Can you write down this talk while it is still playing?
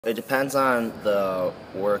It depends on the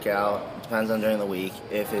workout. It depends on during the week.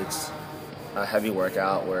 If it's a heavy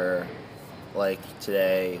workout where, like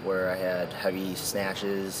today, where I had heavy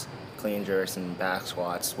snatches, clean jerks, and back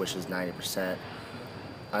squats, which is 90%,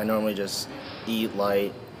 I normally just eat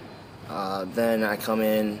light. Then I come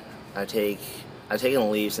in, I take a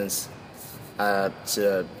leave since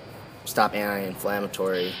to stop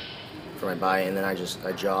anti-inflammatory for my body, and then I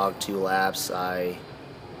jog 2 laps. I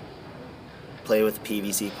play with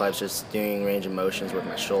PVC pipes, just doing range of motions with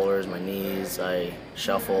my shoulders, my knees. I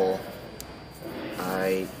shuffle.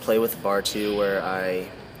 I play with the bar too, where I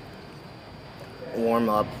warm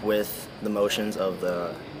up with the motions of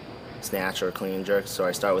the snatch or clean jerk. So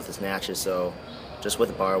I start with the snatches, so just with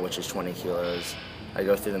the bar, which is 20 kilos, I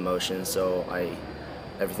go through the motions so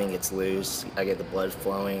everything gets loose, I get the blood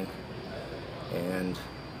flowing, and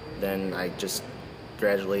then I just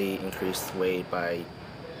gradually increase the weight by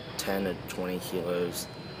 10 to 20 kilos,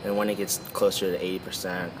 and when it gets closer to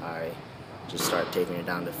 80%, I just start taking it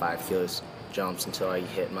down to 5 kilos jumps until I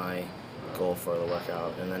hit my goal for the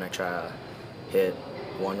workout, and then I try to hit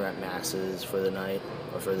 1 rep maxes for the night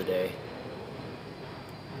or for the day,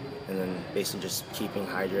 and then basically just keeping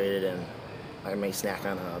hydrated, and I may snack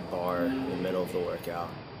on a bar in the middle of the workout.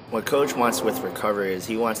 What coach wants with recovery is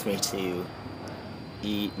he wants me to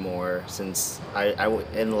eat more, since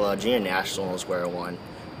in the junior nationals where I won,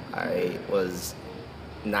 I was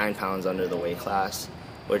 9 pounds under the weight class,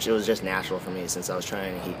 which it was just natural for me since I was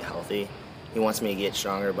trying to eat healthy. He wants me to get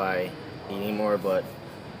stronger by eating more, but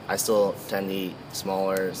I still tend to eat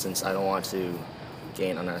smaller since I don't want to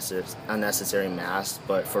gain unnecessary mass.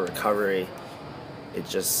 But for recovery,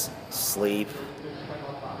 it's just sleep,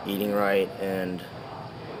 eating right, and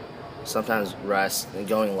sometimes rest and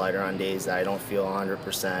going lighter on days that I don't feel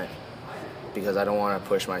 100%, because I don't want to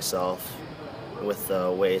push myself with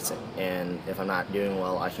the weights, and if I'm not doing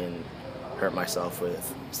well, I can hurt myself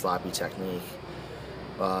with sloppy technique.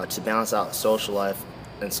 To balance out social life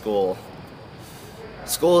and school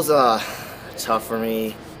is tough for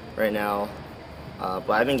me right now, but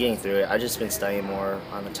I've been getting through it. I've just been studying more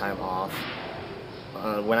on the time off.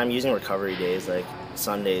 When I'm using recovery days, like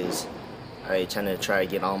Sundays, I tend to try to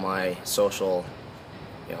get all my social,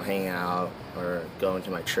 hanging out or going to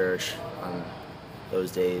my church on those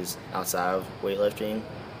days outside of weightlifting.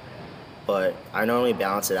 But I normally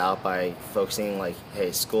balance it out by focusing like,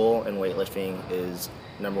 hey, school and weightlifting is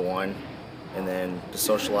 #1, and then the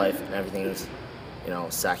social life and everything is,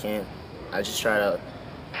 second. I just try to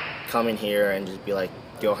come in here and just be like,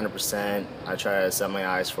 go 100%. I try to set my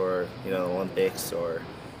eyes for, the Olympics or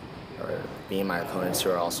being my opponents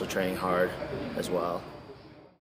who are also training hard as well.